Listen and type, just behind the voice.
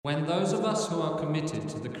When those of us who are committed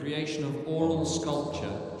to the creation of oral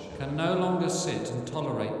sculpture can no longer sit and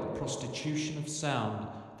tolerate the prostitution of sound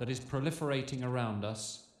that is proliferating around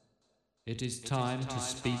us, it is time to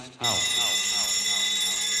speak out.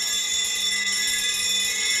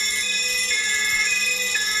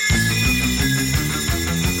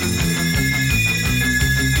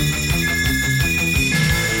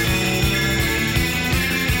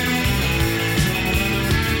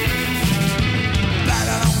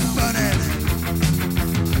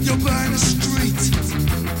 You'll burn the street,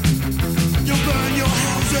 you'll burn your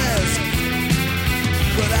houses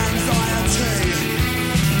with anxiety,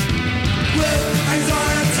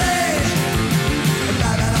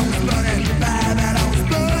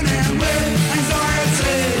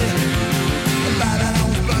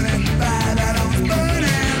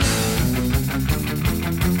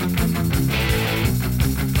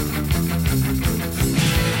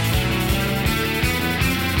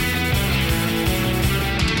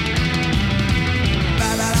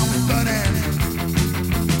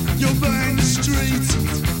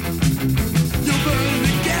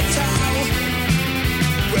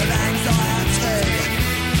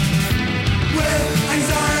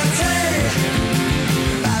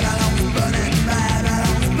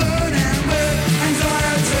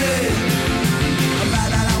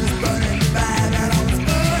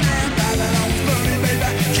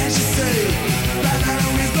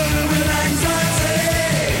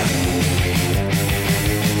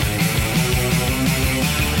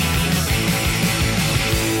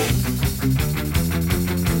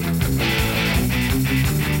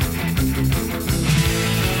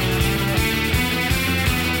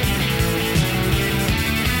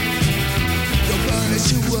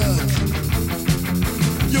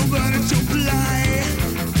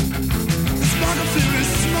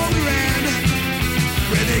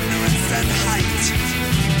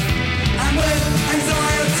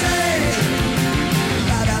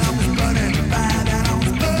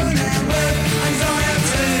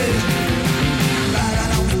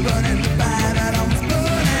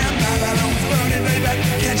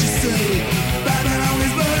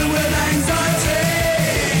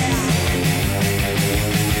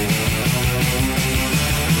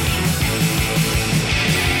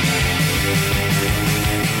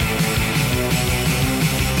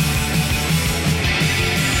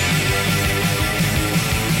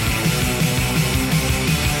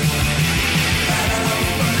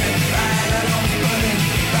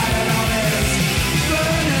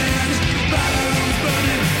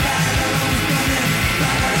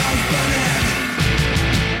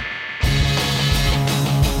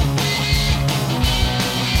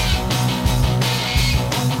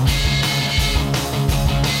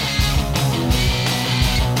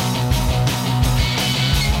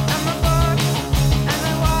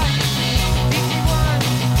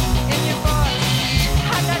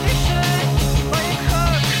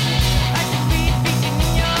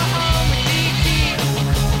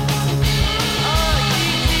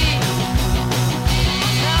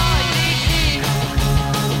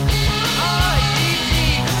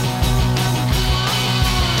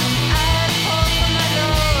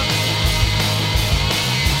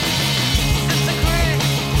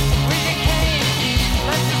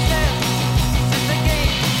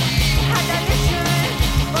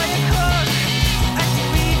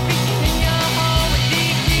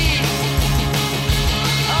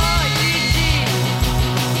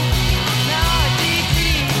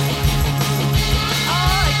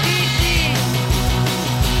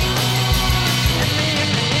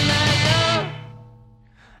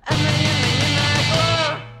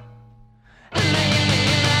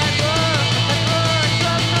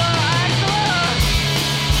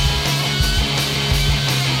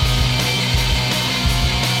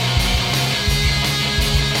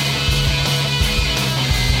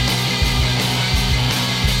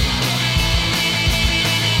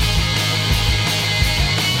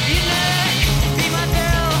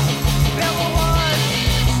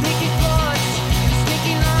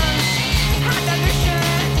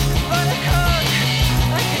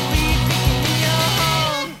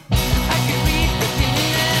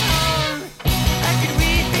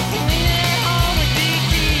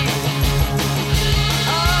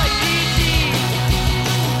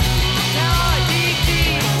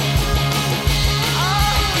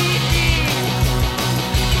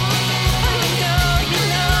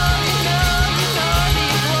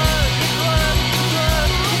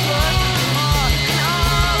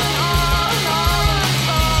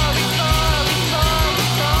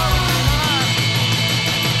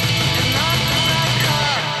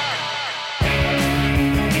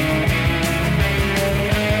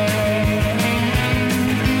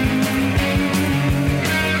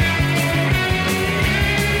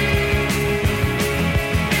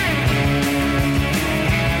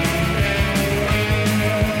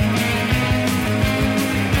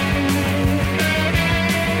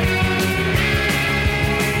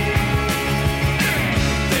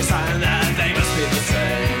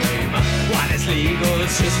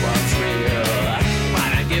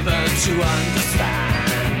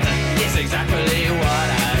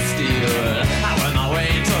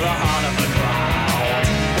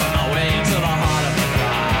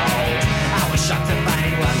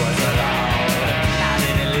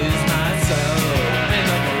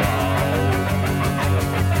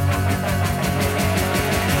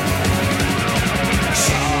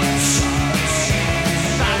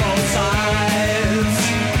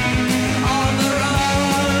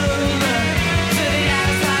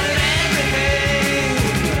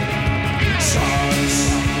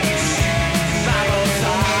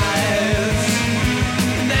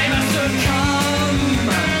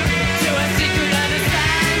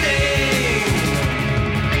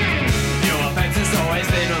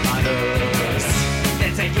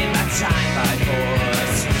 time by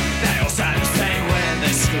force. They all sound the same when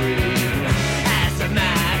they scream. As a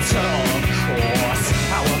matter of course,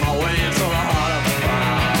 I want my way into the heart of the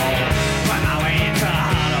crowd. Find my way into the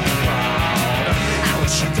heart of the crowd. I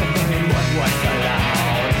wish I could believe what was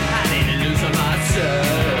allowed. I need to lose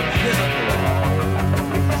myself in the crowd.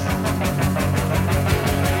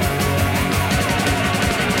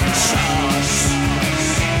 Trust,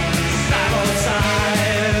 battle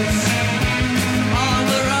times, on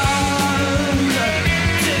the run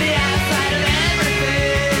to the outside of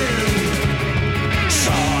everything.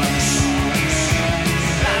 Trust,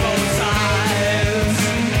 battle times,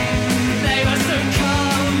 they must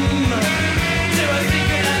succumb to a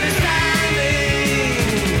secret understanding.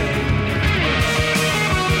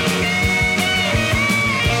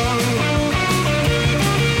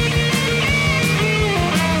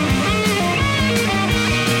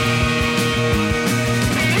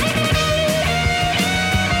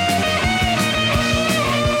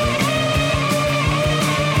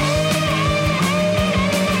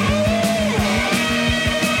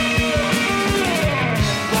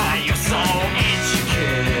 Why you so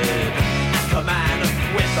intricate? Ask a man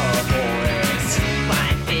with a voice. My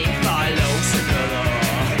big follows another.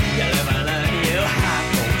 You live and learn, you have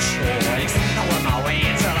no choice. I went my way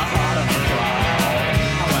into the heart of the crowd.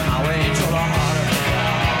 I went my way into the heart of the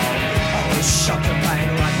crowd. I was shocked and pain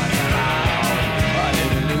like my cloud. I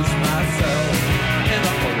didn't lose myself in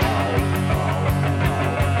the crowd.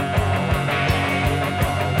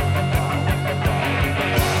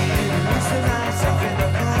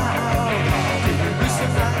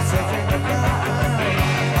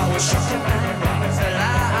 I was shocked and pain like my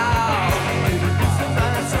cloud. Didn't lose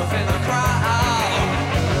myself in the crowd.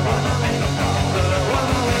 But I went my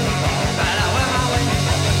way. But I went my way.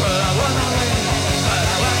 But I went my way. But I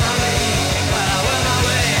went my way. But I went my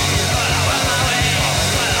way. But I went my way.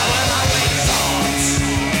 But I went my way. Thoughts,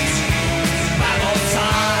 battle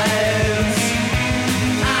times.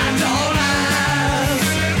 I don't ask.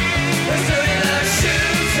 Let's do it like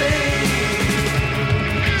shooting.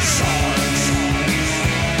 Shots,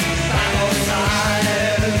 battle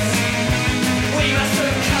times. We must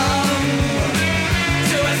succumb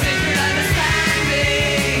to a secret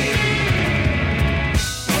understanding.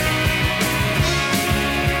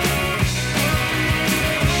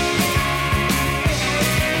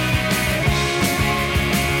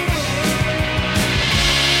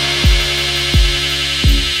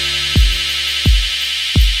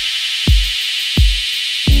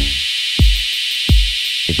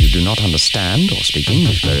 If you do not understand or speak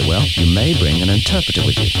English very well, you may bring an interpreter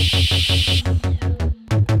with you.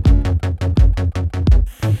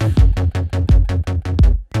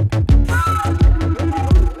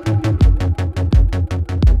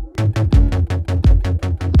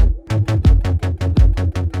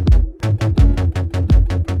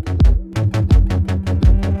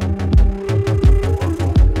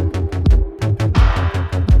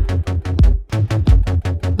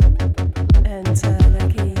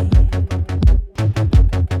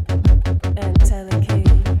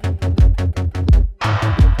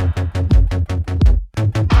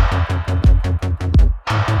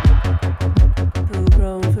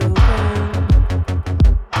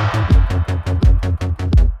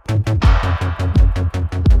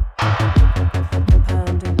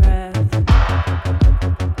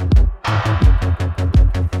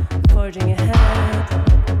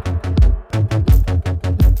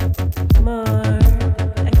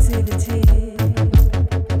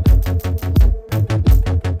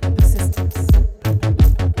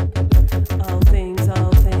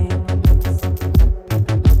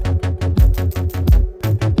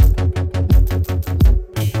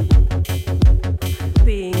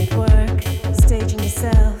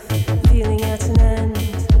 yourself, obey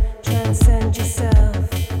yourself.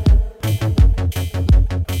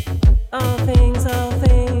 All things, all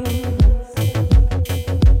things.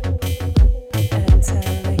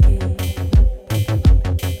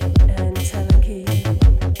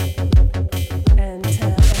 And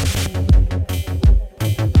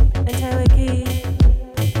tell a key.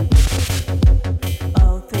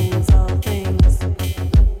 All things, all things.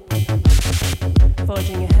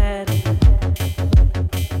 Forging ahead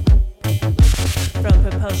from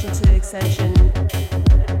propulsion to extension.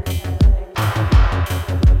 Pounding breath. Being at home, staying with yourself, obeying yourself. Pounding breath. Being at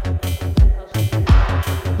home, staying with yourself, obeying yourself. All things,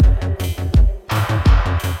 all things.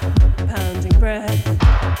 And tell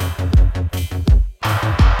a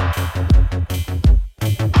key. All things, all things. Forging ahead from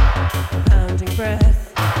propulsion to extension. Pounding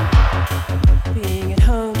breath. Being at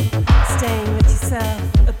home, staying with yourself,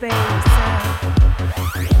 obeying yourself.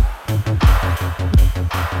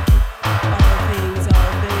 All things,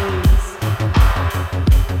 all things.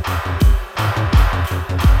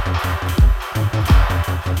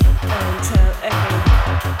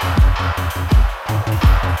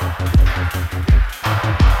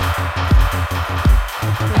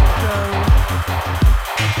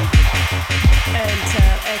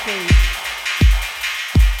 things.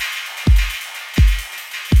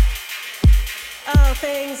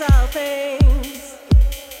 All things.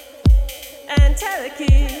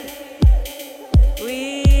 Entelechy.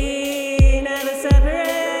 We never separate.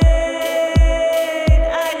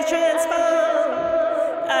 Are you transformed?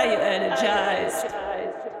 Are you energized?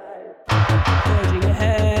 Forging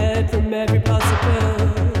ahead from every possible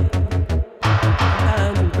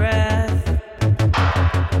compounding breath.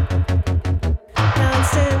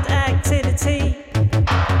 Constant activity.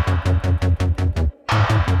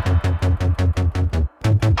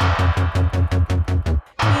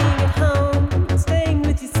 Being at home, staying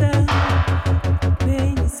with yourself,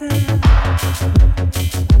 being yourself.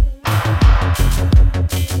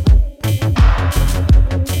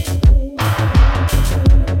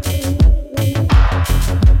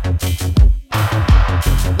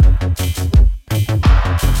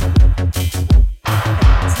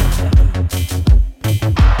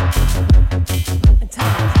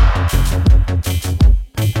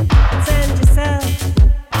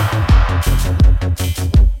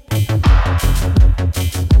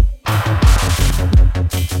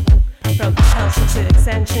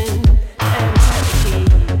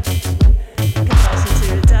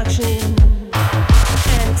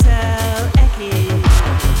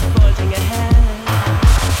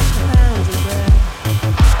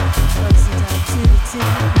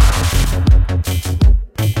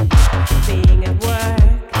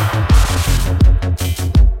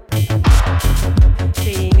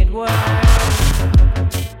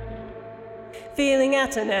 Feeling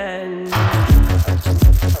at an end.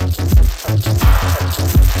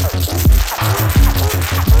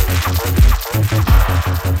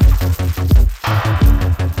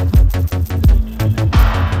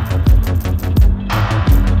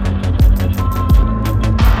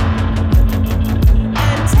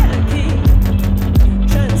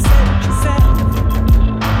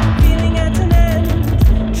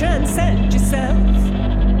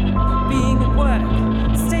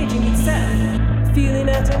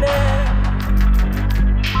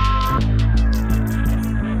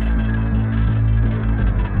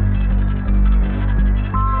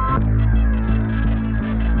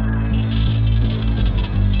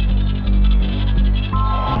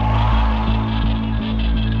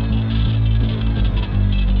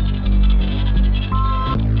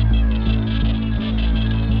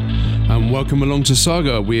 Welcome along to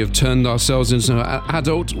Saga. We have turned ourselves into an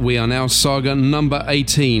adult. We are now Saga number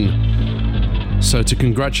 18. So to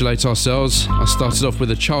congratulate ourselves, I started off with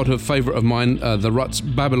a childhood favourite of mine, The Ruts'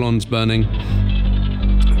 Babylon's Burning.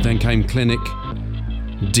 Then came Clinic,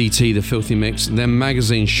 DT, The Filthy Mix. Then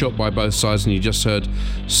Magazine, Shot by Both Sides. And you just heard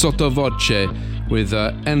Sottovoce with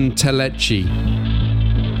Entelechy.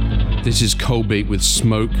 This is Cold Beat with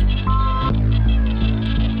Smoke.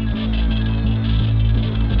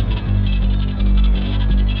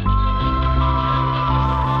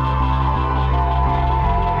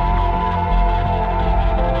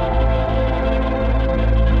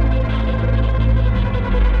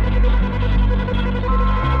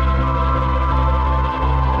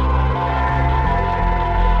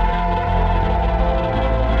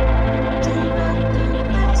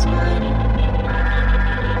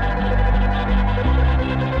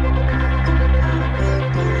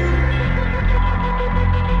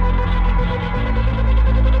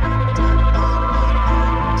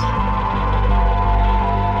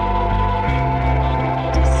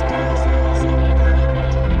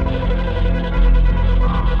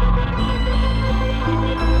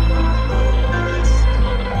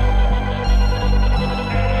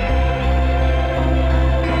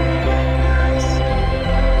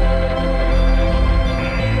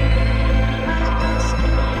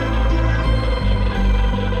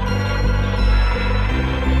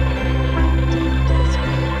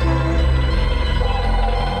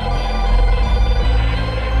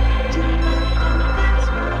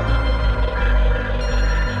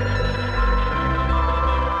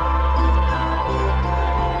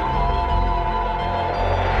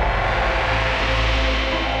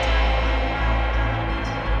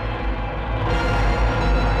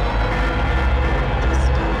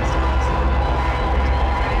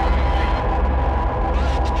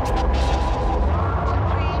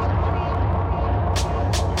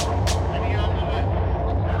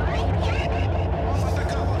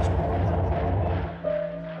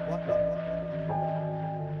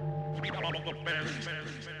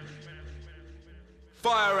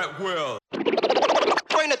 Fire at will. Bring the terror,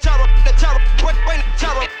 bring the terror, the terror,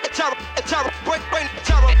 the terror, bring the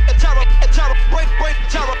terror, the terror, the terror, bring the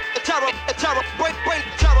terror, the terror, the terror, bring the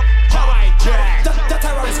terror, terror. Hijack. The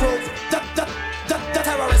terrorist move, the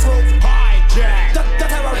terrorist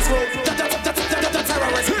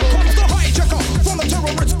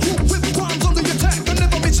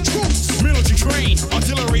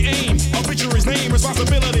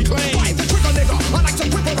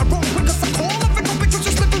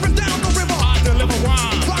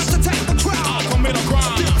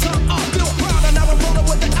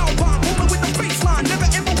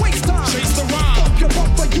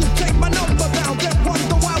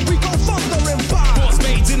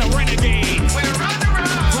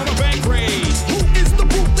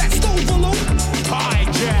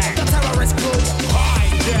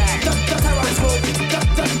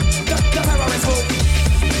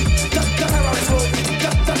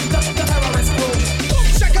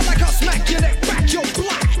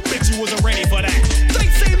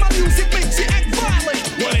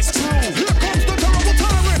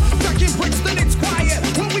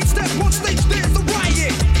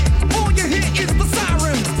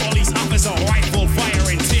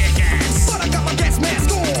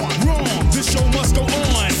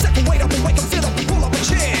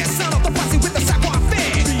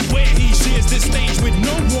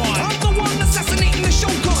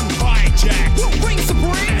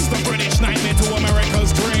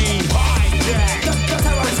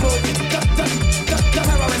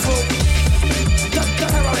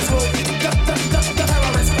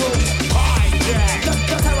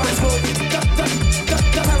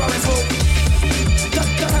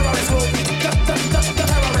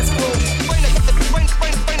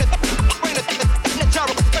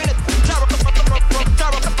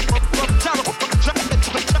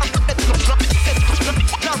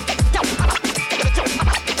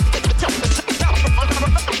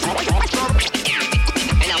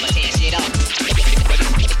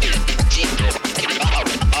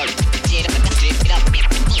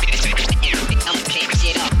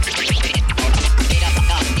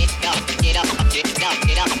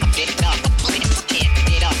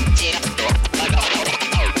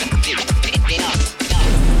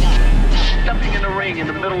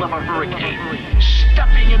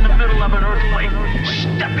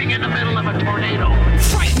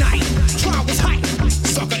Fright night, trial was hype.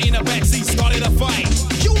 Sucker in a backseat started a fight.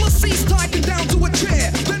 Ulysses tied him down to a chair.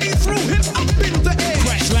 Then he threw him up in the air.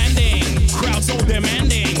 Crash landing, crowd so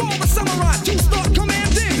demanding. Former samurai to start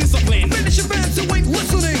commanding. Discipline, finish your bands who ain't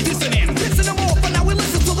listening. Dissonant, pissing them off, but now we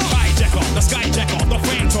listen to the hijacker, the skyjacker, the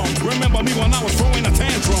phantom. Remember me when I was throwing a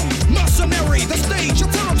tantrum. Mercenary, the stage, your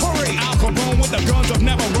territory. Al Capone with the guns of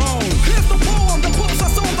Navarone. Here's the poem that puts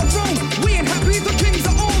us on the throne. We ain't happy, the kings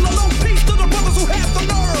are all alone. Peace to the brothers who have the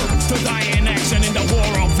nerve to die in action in the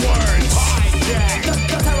war of words. Hijack.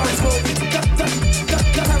 The terrorist move. The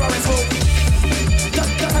terrorist move. The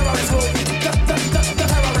terrorist move. The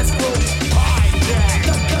terrorist move. Hijack.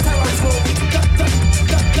 The terrorist move. The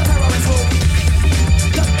terrorist move.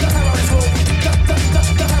 The terrorist move.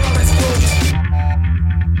 The terrorist move.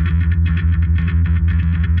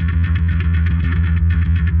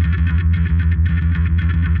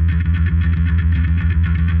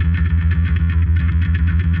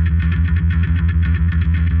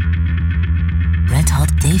 Red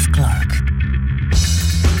Hot Dave Clark.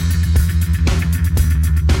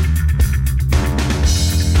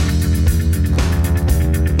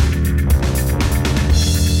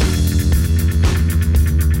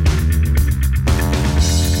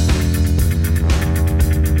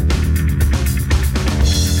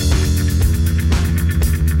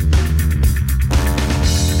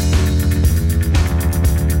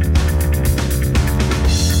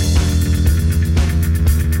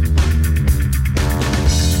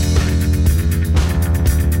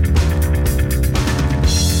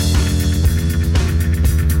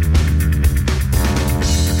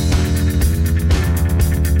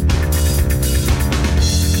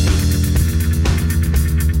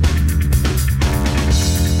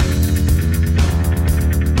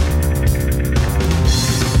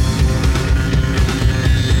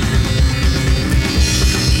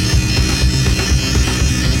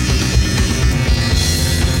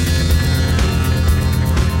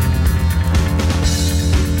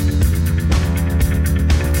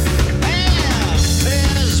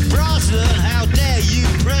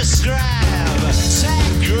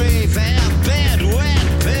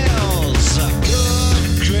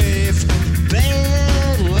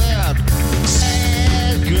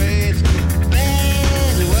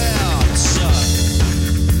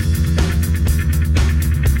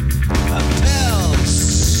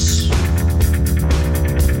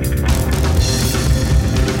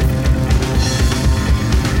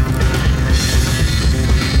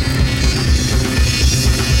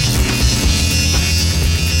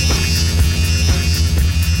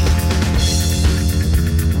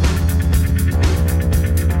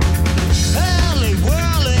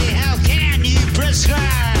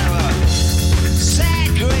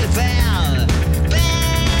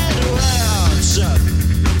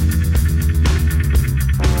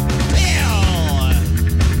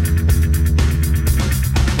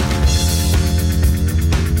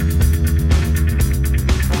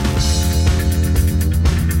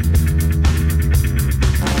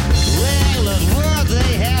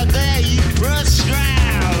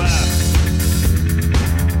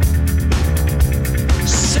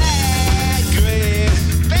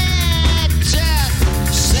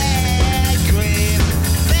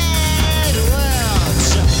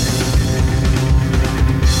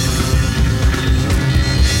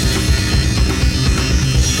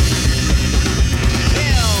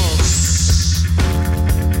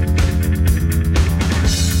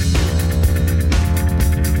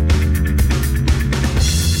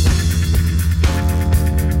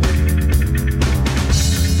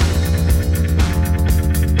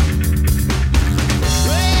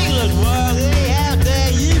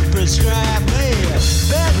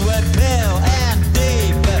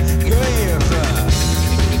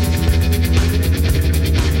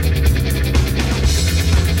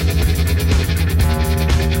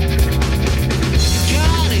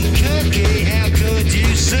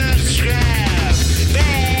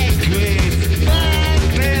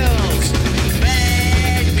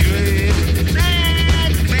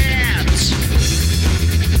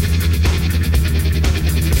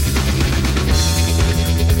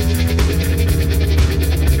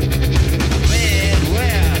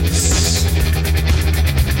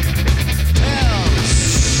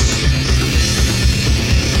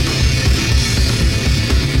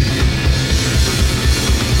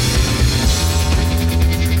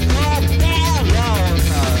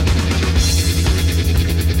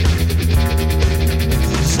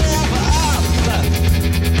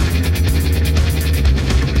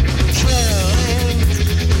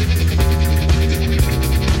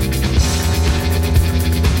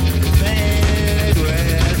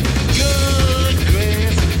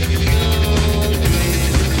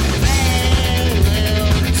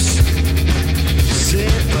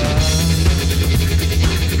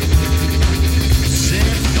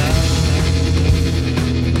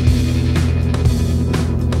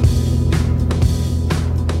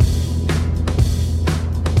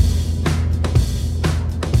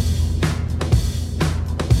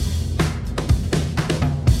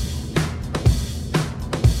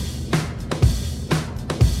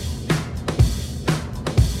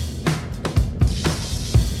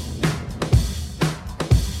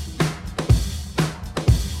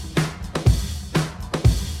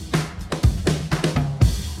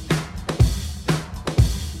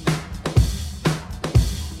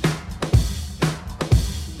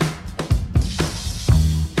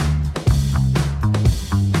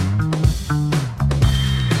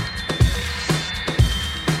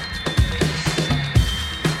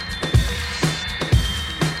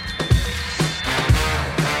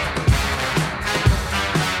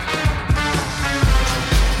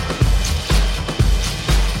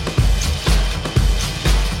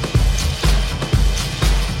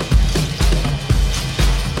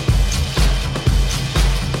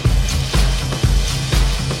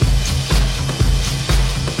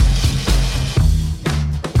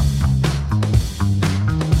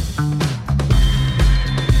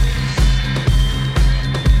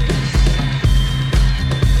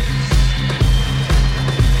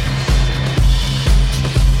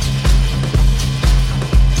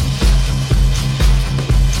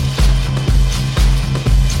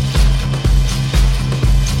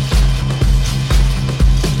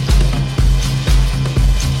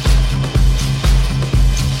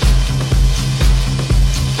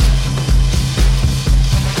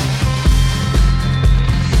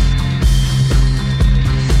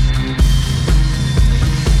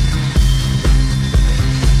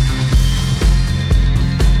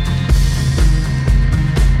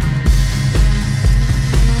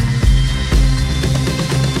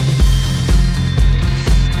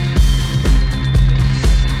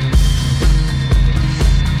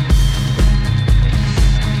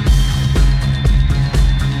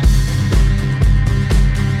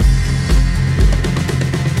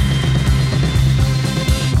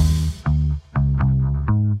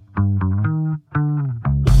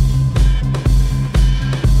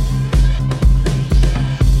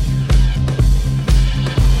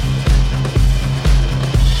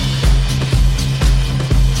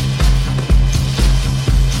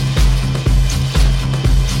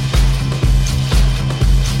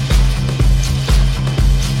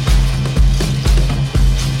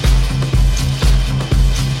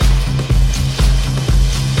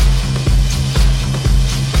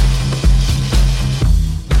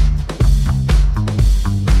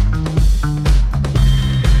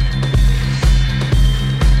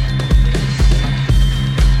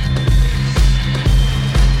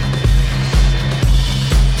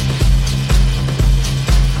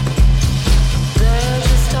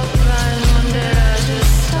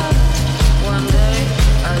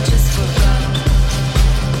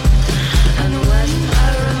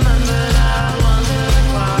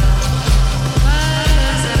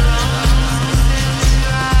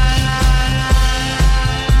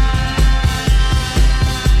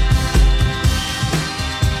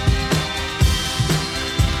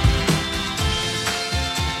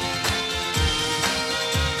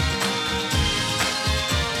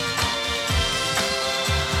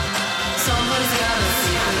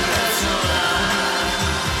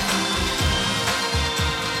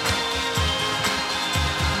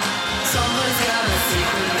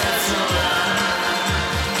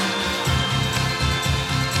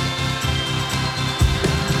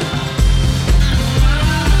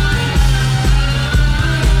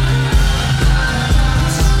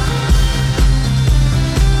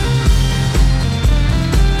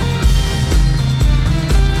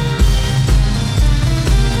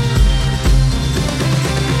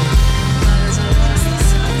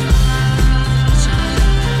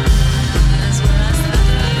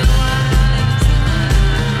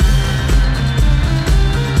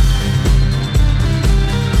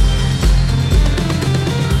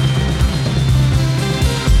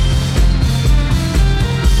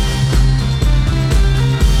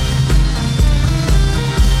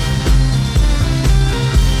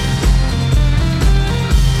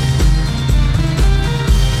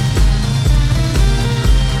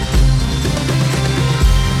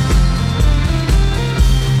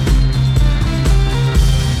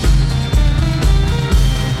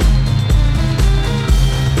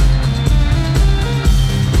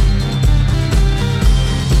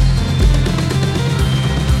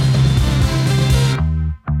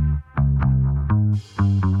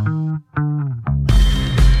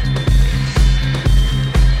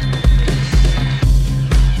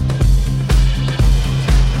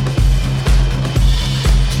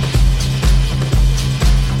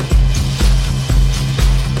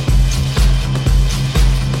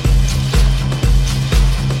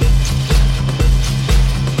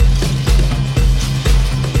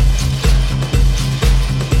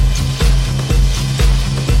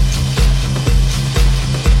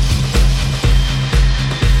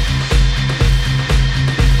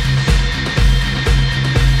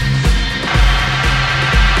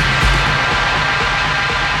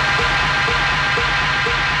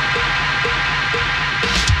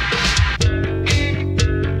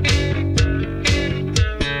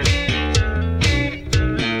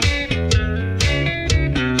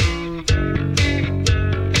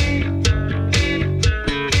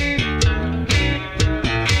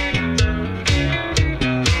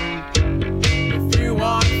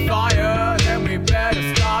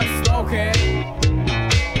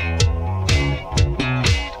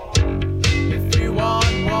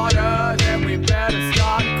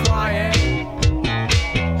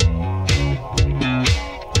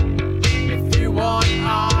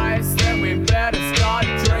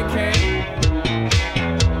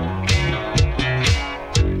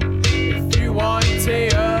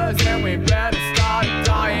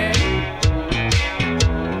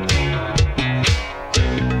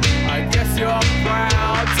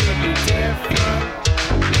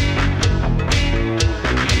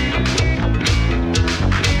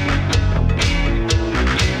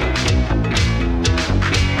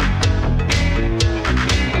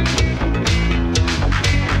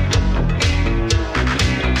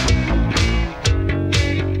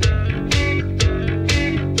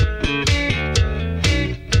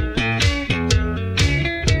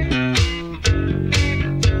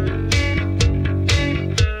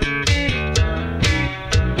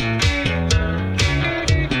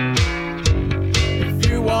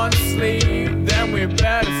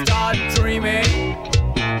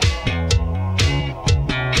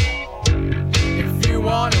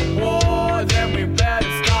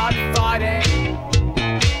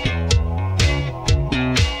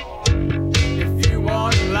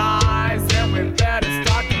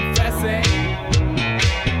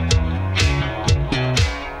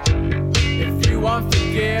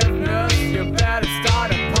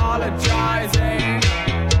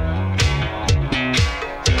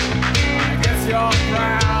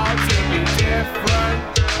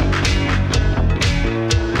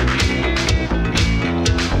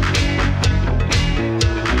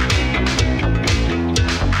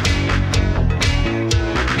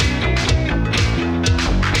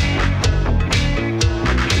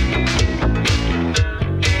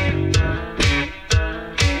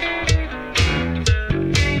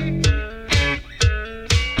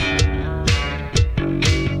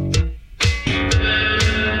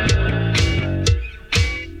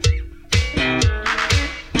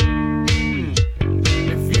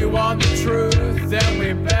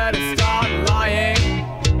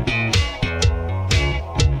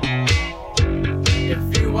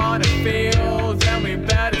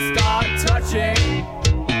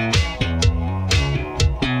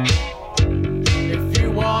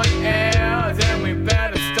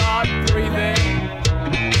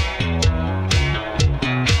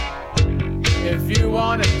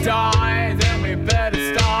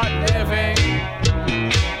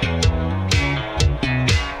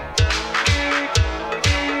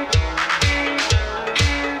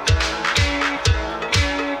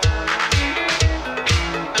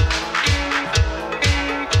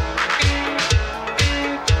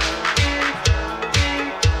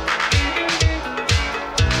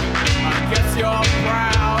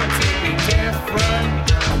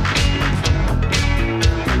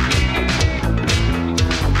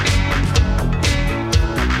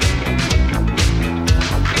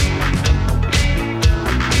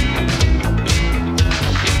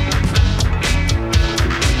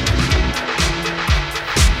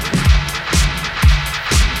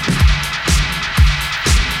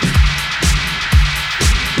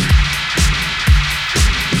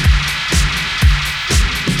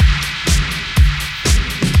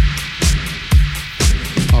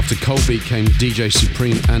 Colby came DJ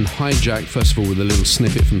Supreme and Hijack, first of all with a little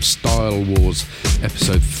snippet from Style Wars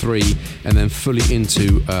episode 3, and then fully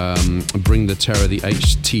into Bring the Terror, the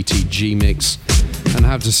HTTG mix. And I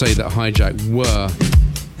have to say that Hijack were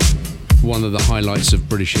one of the highlights of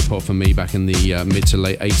British hip hop for me back in the mid to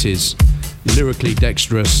late 80s. Lyrically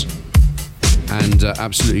dexterous and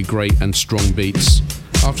absolutely great and strong beats.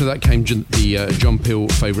 After that came the John Peel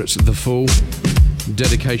favourites, The Fool,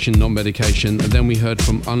 Dedication, Not Medication, and then we heard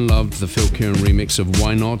from Unloved, the Phil Kieran remix of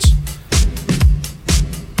Why Not.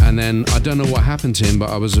 And then I don't know what happened to him,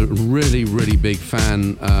 but I was a really, really big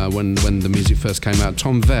fan when the music first came out.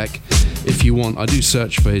 Tom Vec, If You Want. I do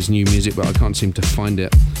search for his new music, but I can't seem to find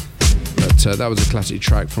it. But that was a classic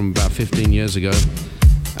track from about 15 years ago.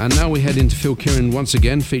 And now we head into Phil Kieran once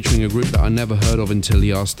again, featuring a group that I never heard of until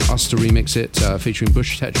he asked us to remix it, featuring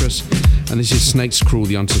Bush Tetris. And this is Snake's Crawl,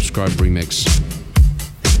 the unsubscribed remix.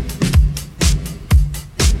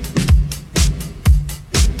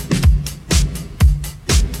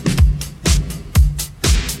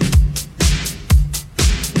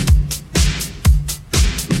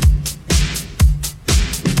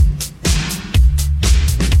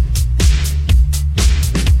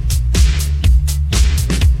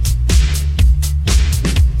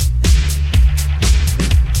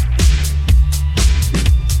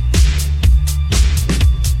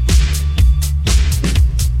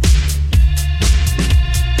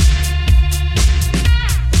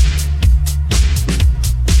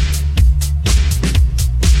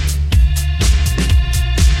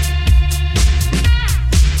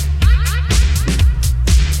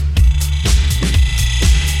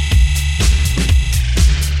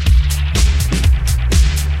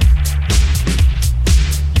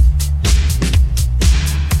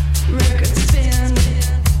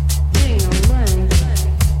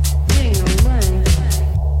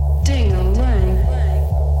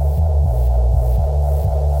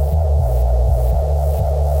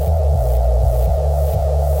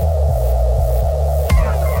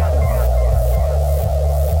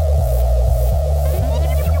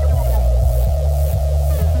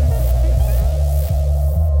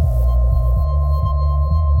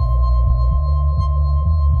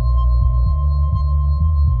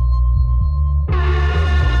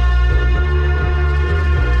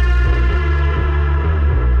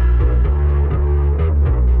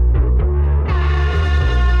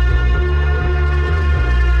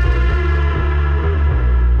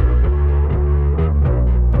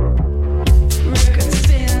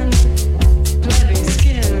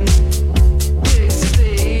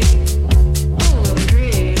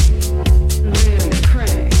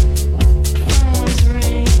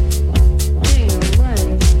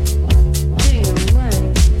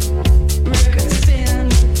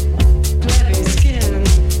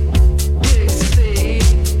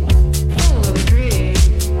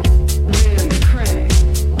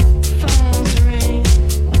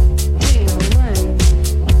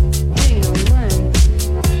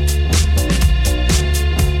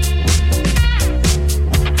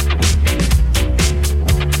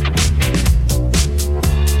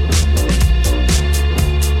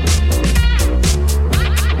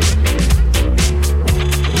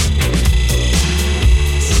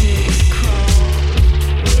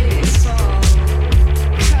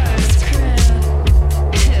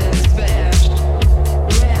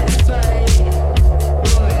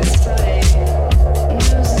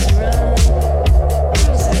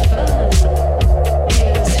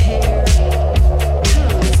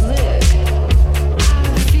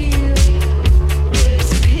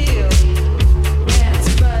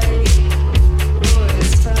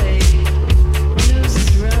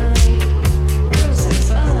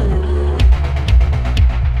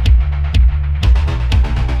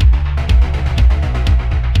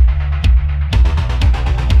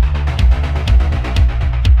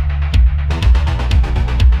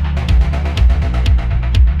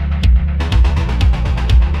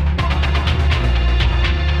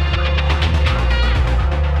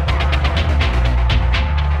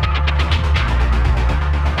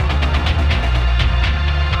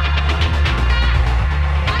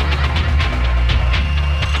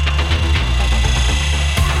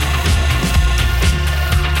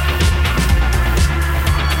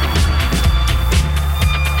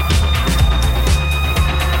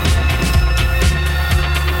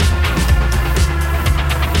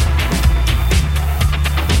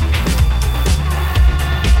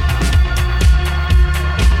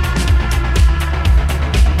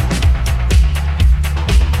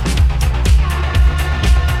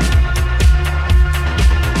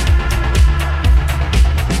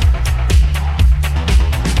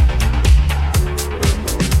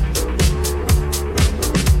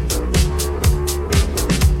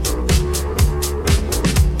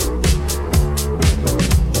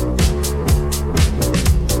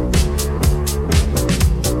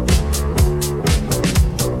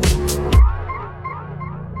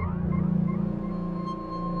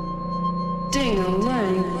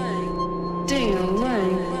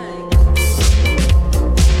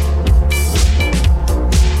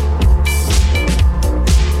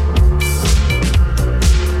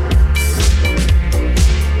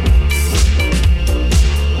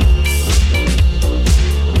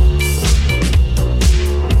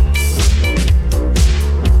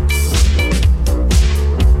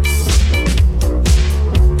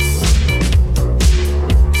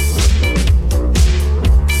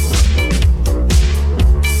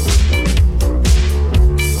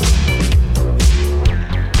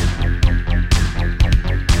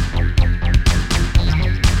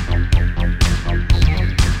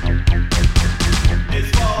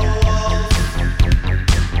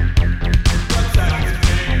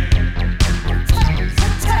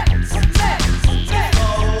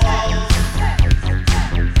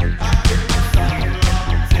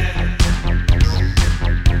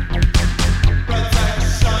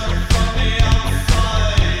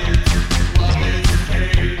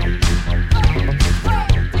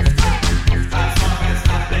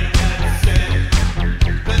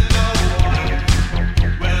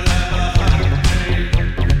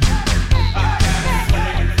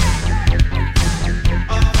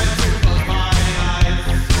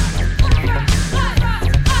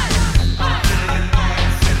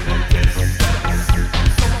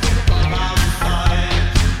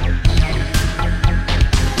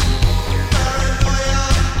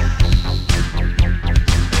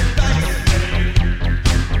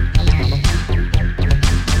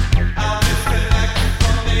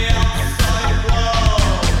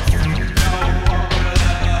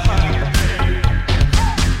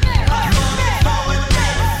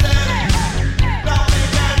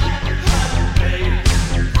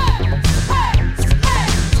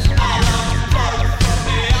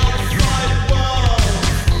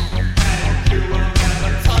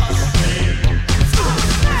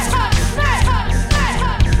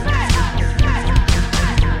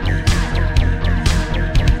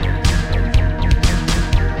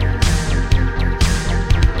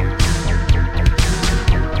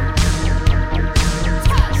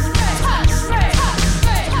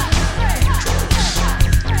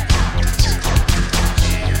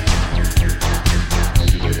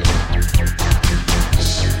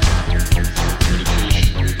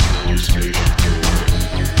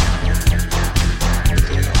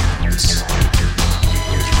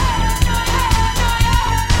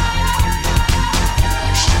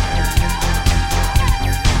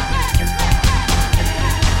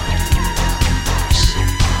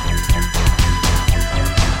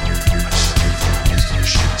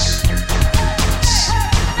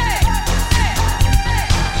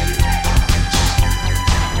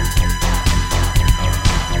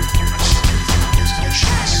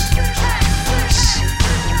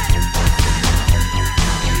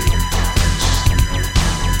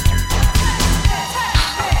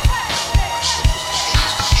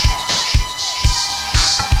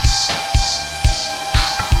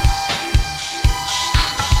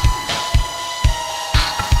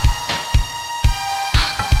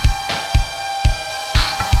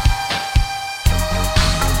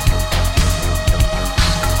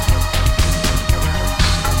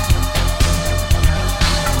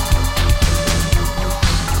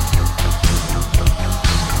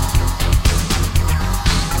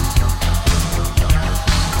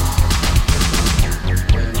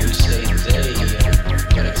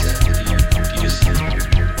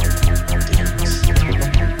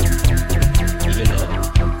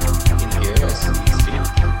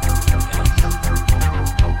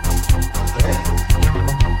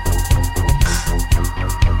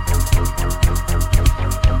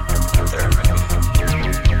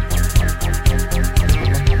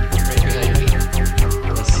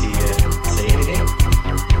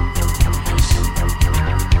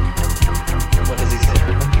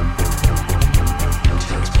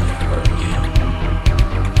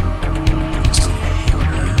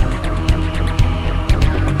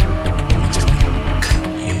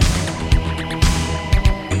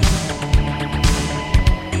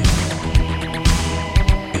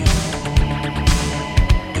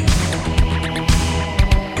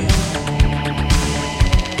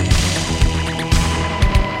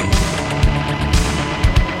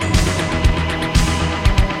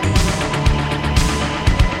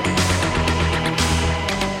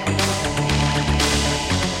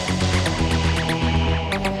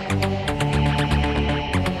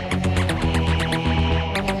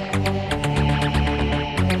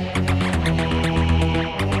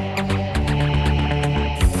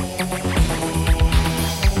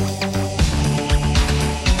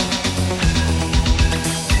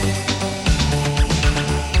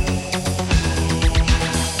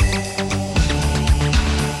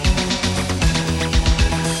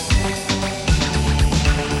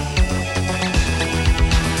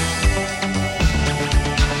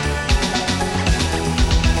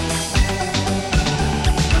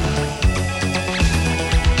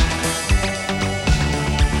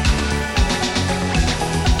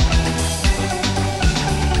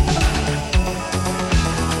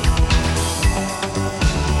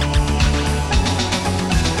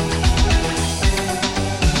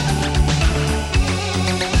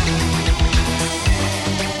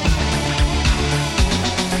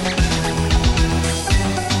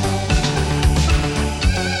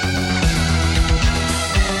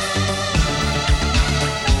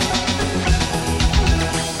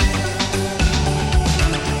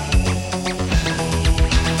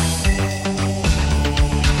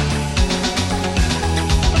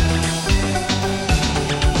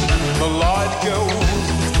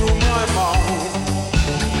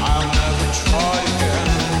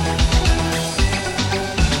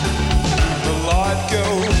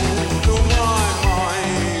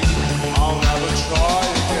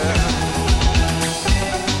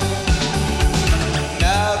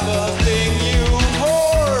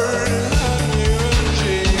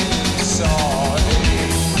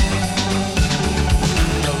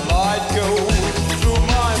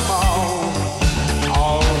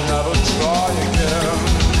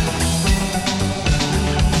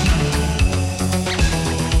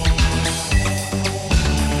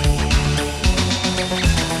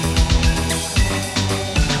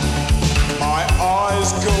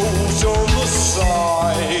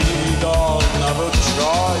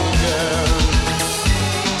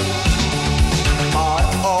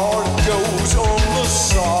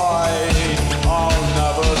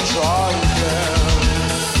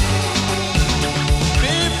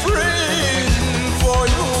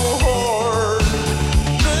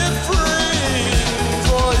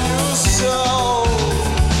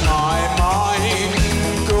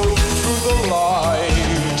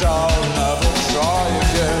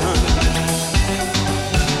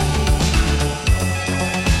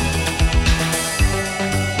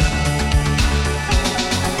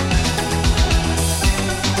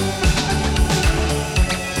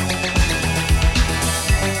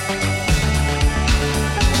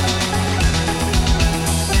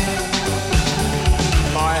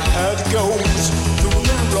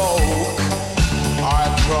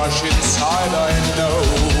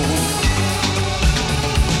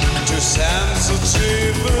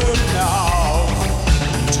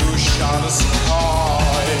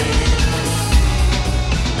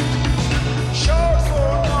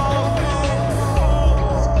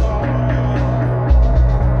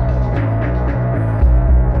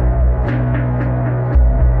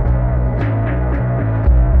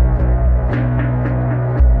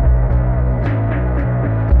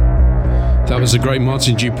 was a great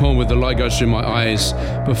Martin Dupont with The Light Goes Through My Eyes.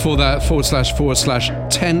 Before that, //tense/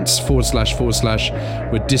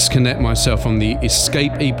 would Disconnect Myself from the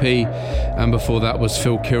Escape EP. And before that was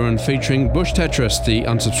Phil Kieran featuring Bush Tetris, the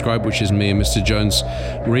Unsubscribed, which is me and Mr. Jones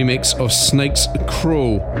remix of Snake's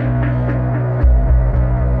Crawl.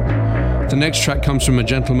 The next track comes from a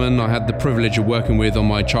gentleman I had the privilege of working with on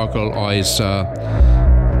my Charcoal Eyes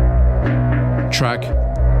track.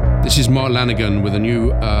 This is Mark Lanigan with a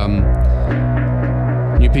new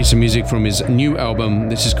piece of music from his new album.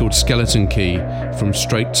 This is called Skeleton Key from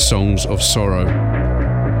Straight Songs of Sorrow.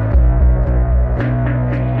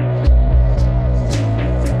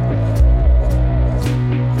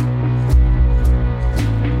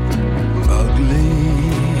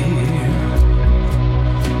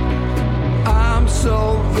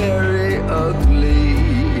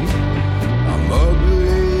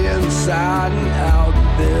 Inside and out,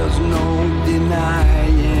 there's no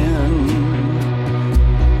denying.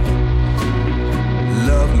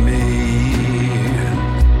 Love me.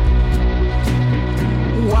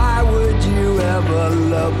 Why would you ever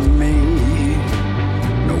love me?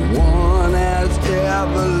 No one has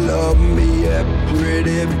ever loved me, a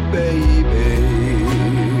pretty baby.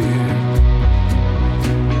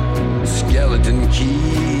 Skeleton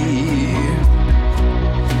key.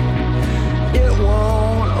 It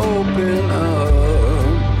won't open up.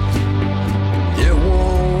 It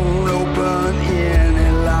won't open any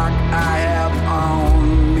lock I have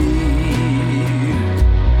on me.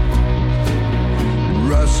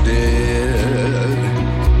 Rusted,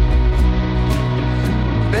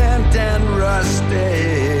 bent and rusted.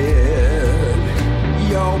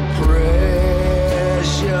 Your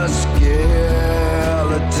precious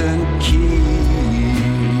skeleton key.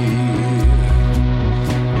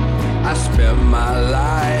 I spent my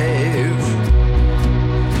life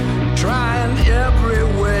trying every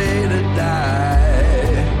way to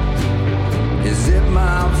die. Is it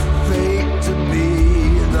my fate to be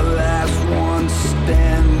the last one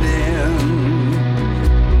standing?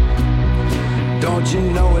 Don't you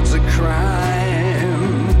know it's a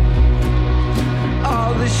crime?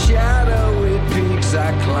 All the shadowy peaks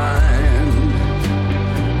I climbed,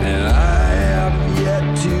 and I have yet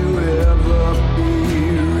to ever be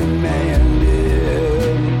remanded.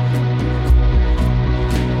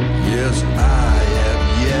 Yes, I have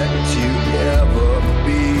yet to ever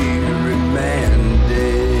be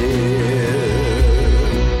remanded.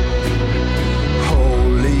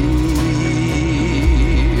 Holy,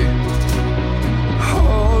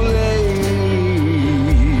 holy,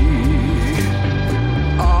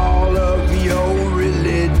 all of your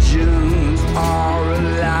religions are a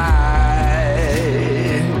lie.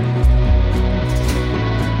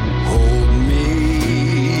 Hold me.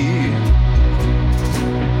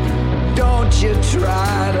 Don't you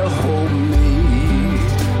try to hold me.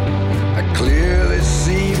 I clearly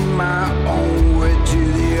see my own way to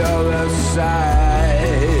the other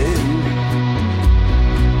side.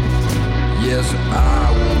 Yes,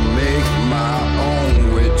 I will make my own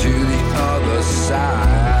way to the other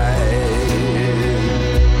side.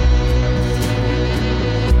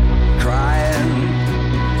 Crying,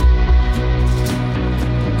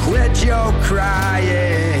 quit your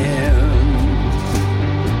crying.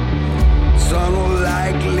 Sun will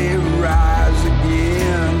likely rise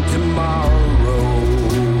again tomorrow.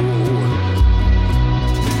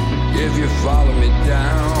 If you follow me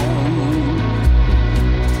down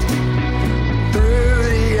through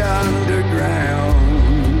the underground,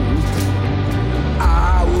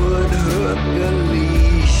 I would hook a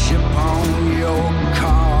leash upon your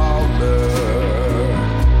collar.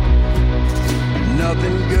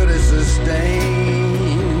 Nothing good is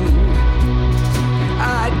sustained.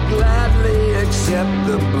 I'd gladly accept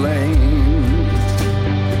the blame,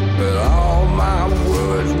 but all my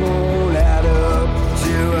words won't add up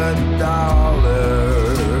to $1.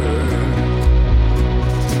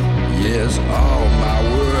 Yes, all my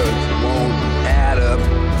words won't add up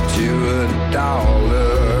to $1.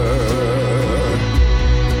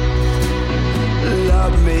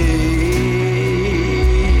 Love me.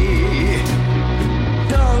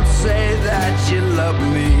 Don't say that you love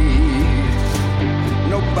me.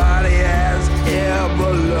 Nobody has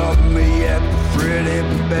ever loved me yet, pretty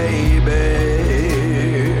baby.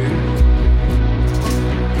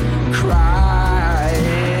 Crying,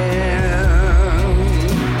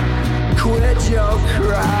 quit your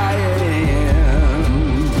crying.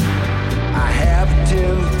 I have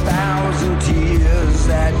 10,000 tears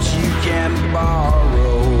that you can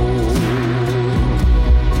borrow.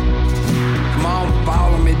 Come on,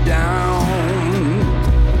 follow me down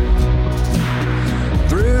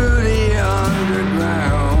through the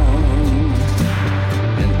underground.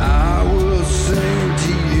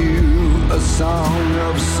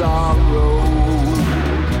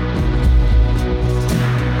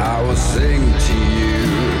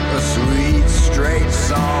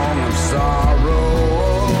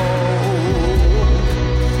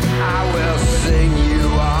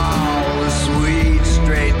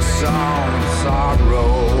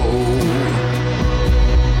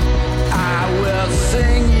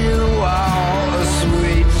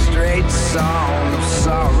 song of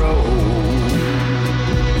sorrow.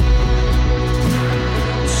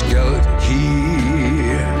 Skeleton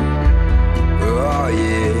key, oh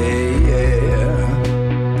yeah.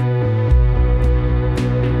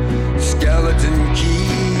 Skeleton key,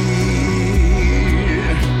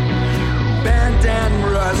 bent and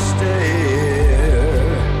rusted.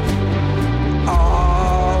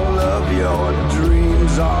 All of your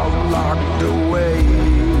dreams are locked away.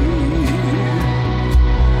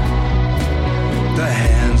 The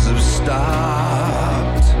hands have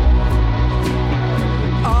stopped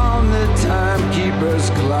on the timekeeper's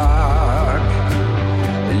clock,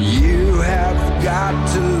 and you have got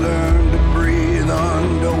to learn to breathe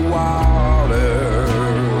underwater.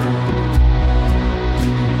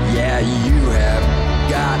 Yeah, you have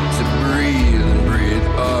got to breathe and breathe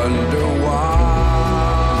underwater.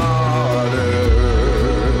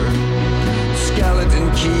 Skeleton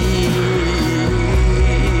key,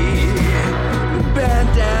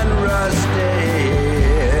 bent and rusted,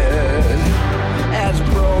 as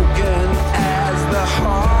broken as the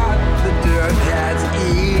heart the dirt has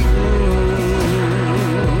eaten.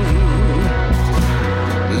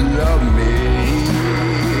 Love me,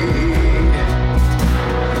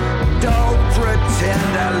 don't pretend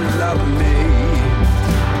to love me.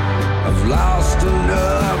 I've lost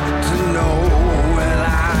enough to know when I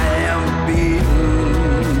am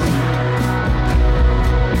beaten.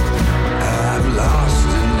 I've lost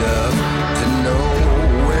enough to know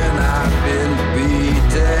when I've been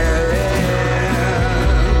beaten.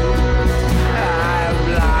 I've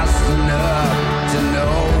lost enough to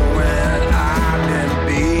know when I've been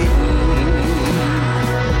beaten.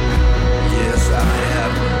 Yes, I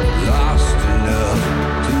have lost enough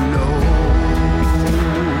to know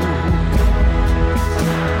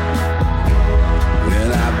when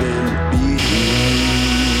I've been beaten.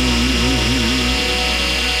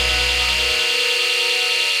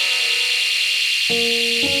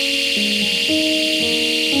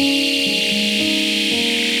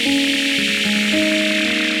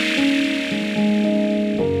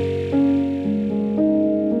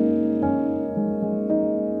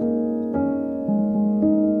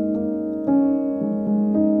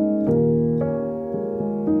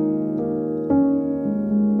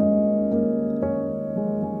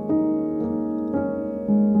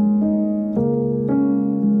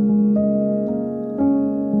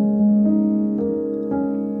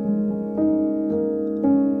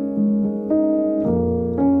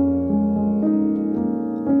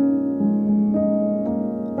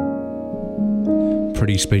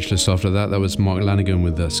 Pretty speechless after that. That was Mark Lanigan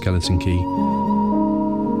with the Skeleton Key.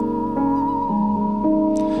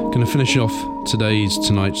 Gonna finish off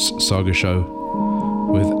tonight's Saga show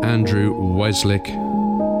with Andrew Weslick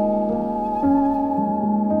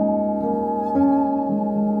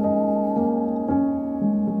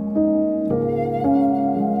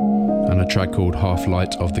and a track called Half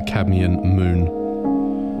Light of the Cadmian Moon.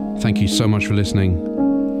 Thank you so much for listening.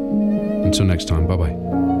 Until next time, bye bye.